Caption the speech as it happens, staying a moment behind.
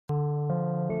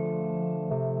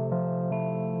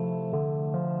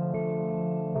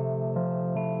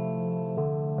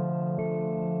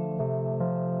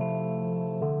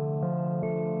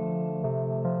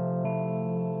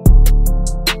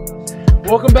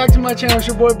Welcome back to my channel. It's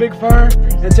your boy Big Fern,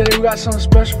 and today we got something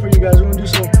special for you guys. We're gonna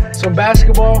do some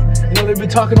basketball. You know, they've been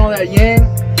talking all that yang.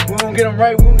 We're gonna get them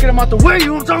right. We're gonna get them out the way. You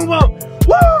know what I'm talking about?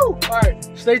 Woo! All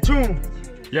right, stay tuned.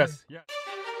 Yes. Yeah.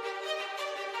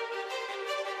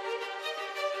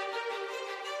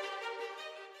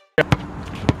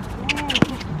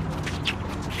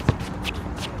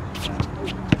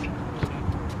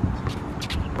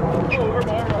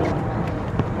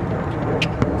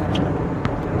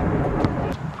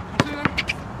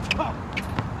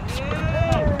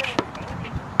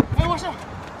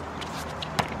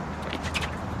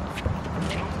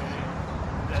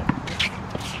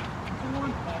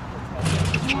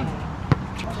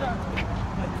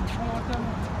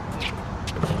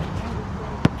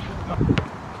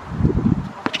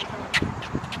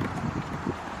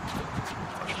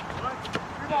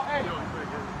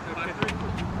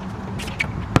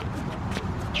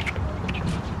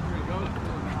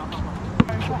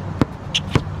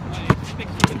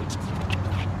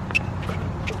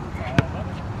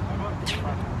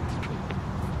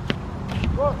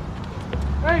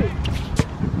 Hey!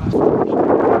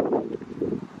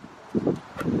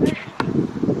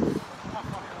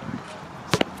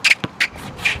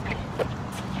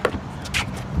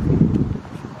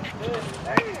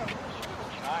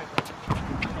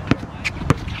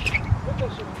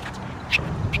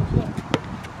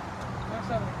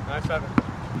 Nice seven.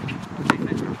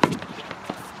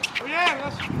 Oh yeah,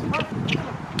 that's perfect.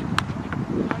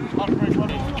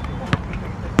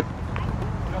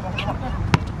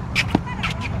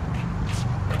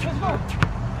 Let's go.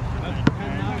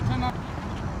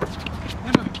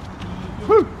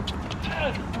 Woo.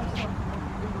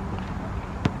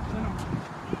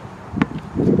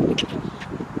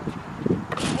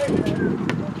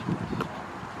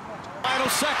 Final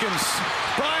seconds.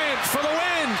 Bryant for the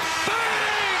win.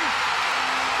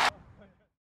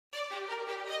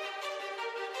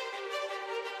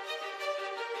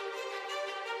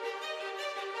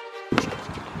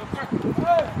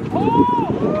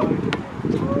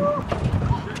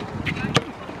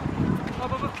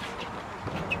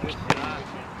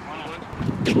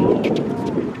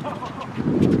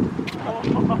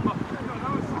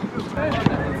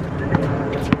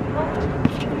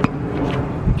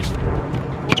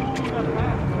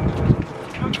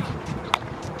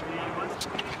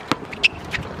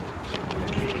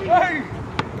 Bang! Hey!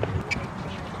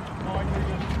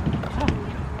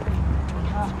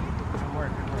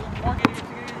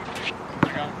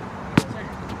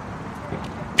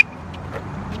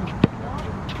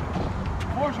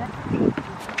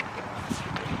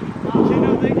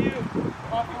 Gino, thank you.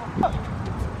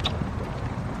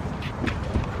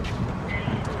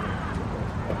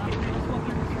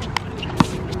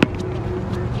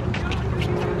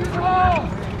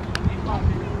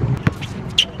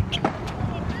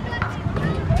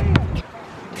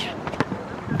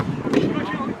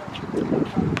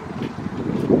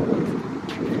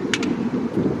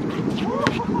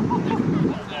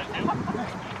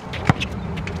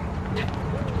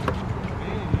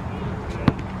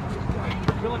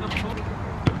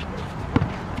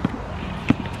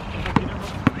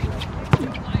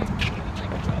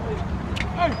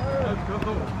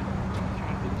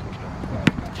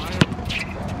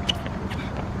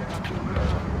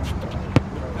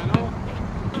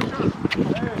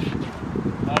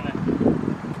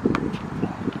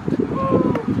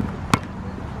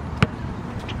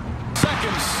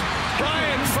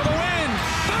 Bryant for the win.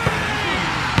 Bang!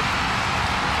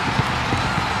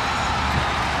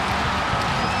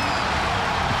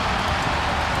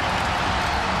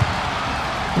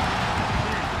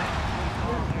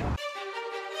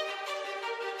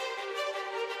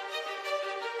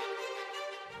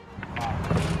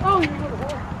 Oh, you little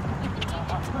whore.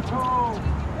 Oh,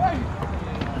 hey.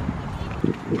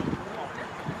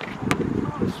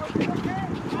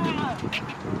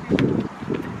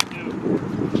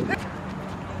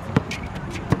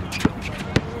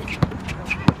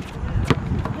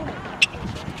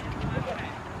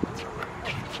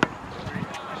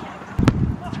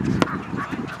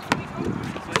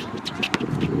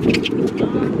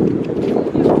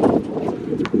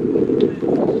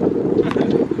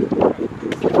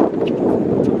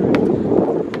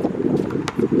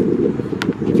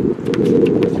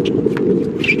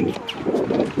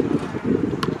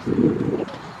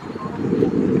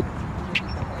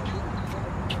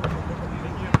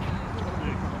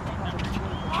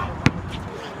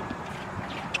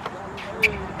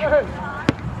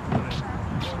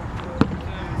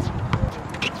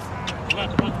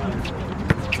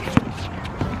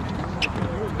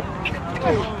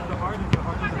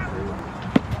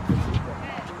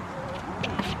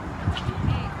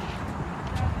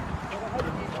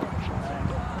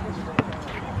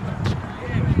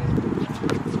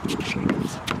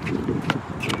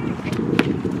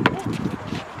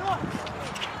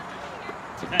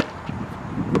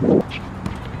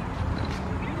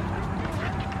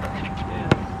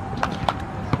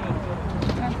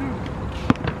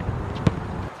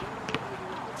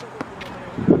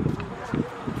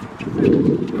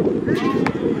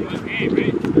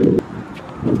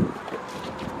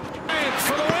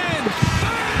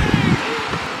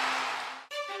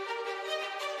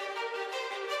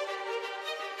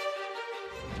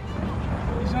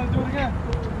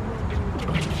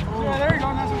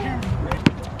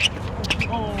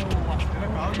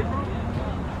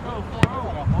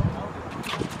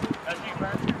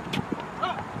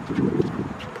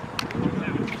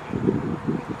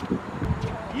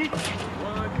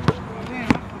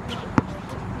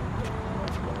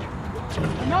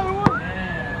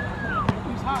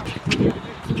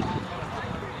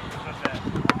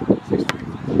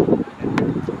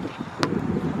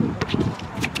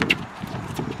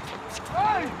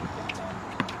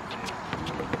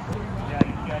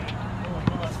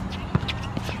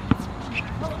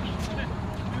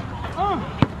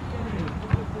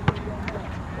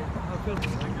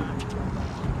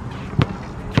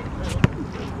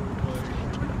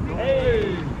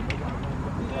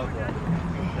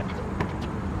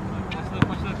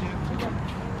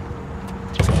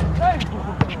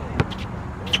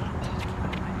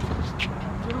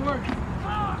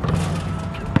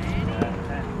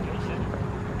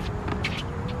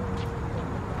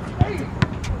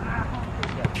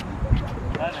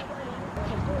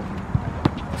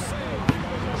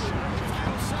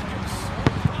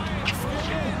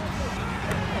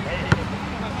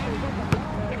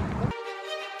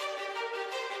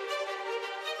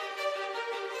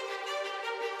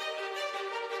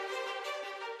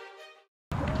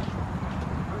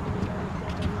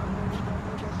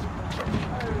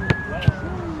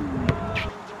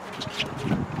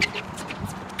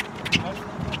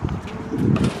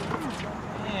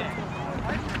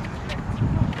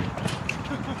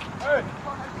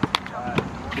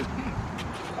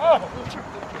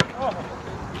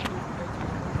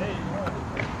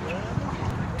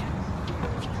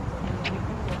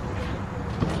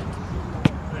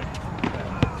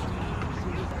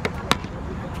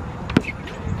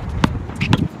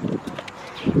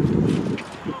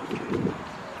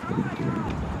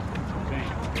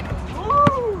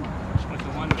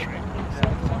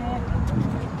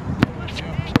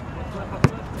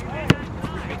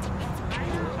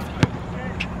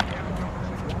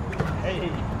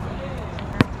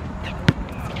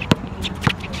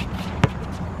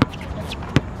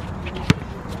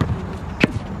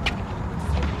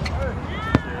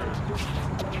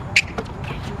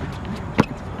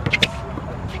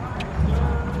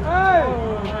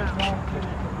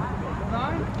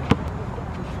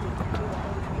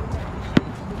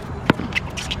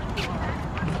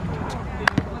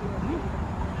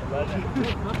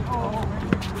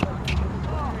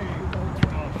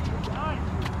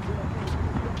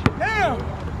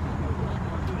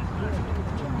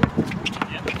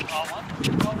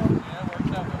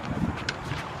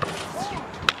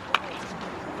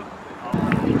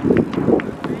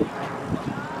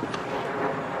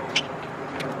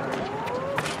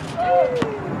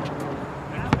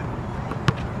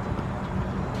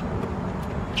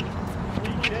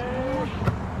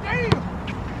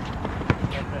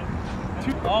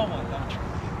 Oh my God.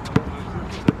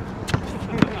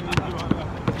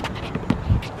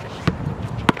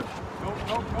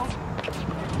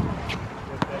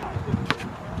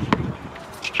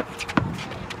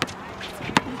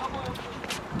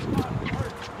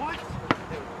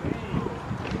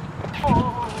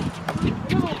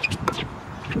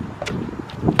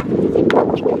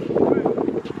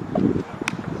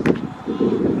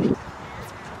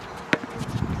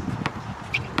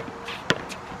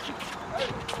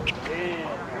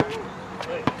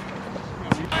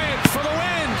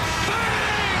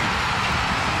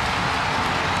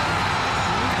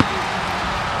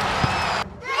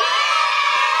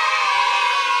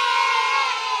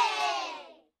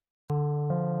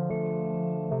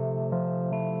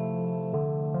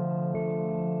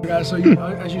 Guys, so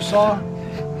as you saw,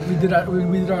 we did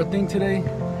our thing today.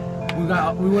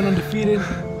 We went undefeated.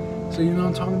 So you know what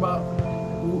I'm talking about.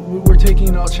 We're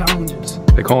taking all challenges.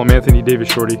 They call him Anthony Davis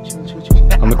Shorty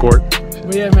on the court.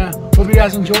 But yeah, man. Hope you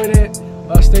guys enjoyed it.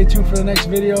 Stay tuned for the next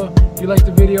video. If you liked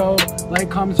the video, like,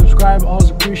 comment, subscribe. Always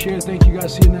appreciate it. Thank you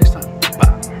guys. See you next time.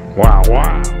 Bye.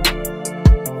 Wow.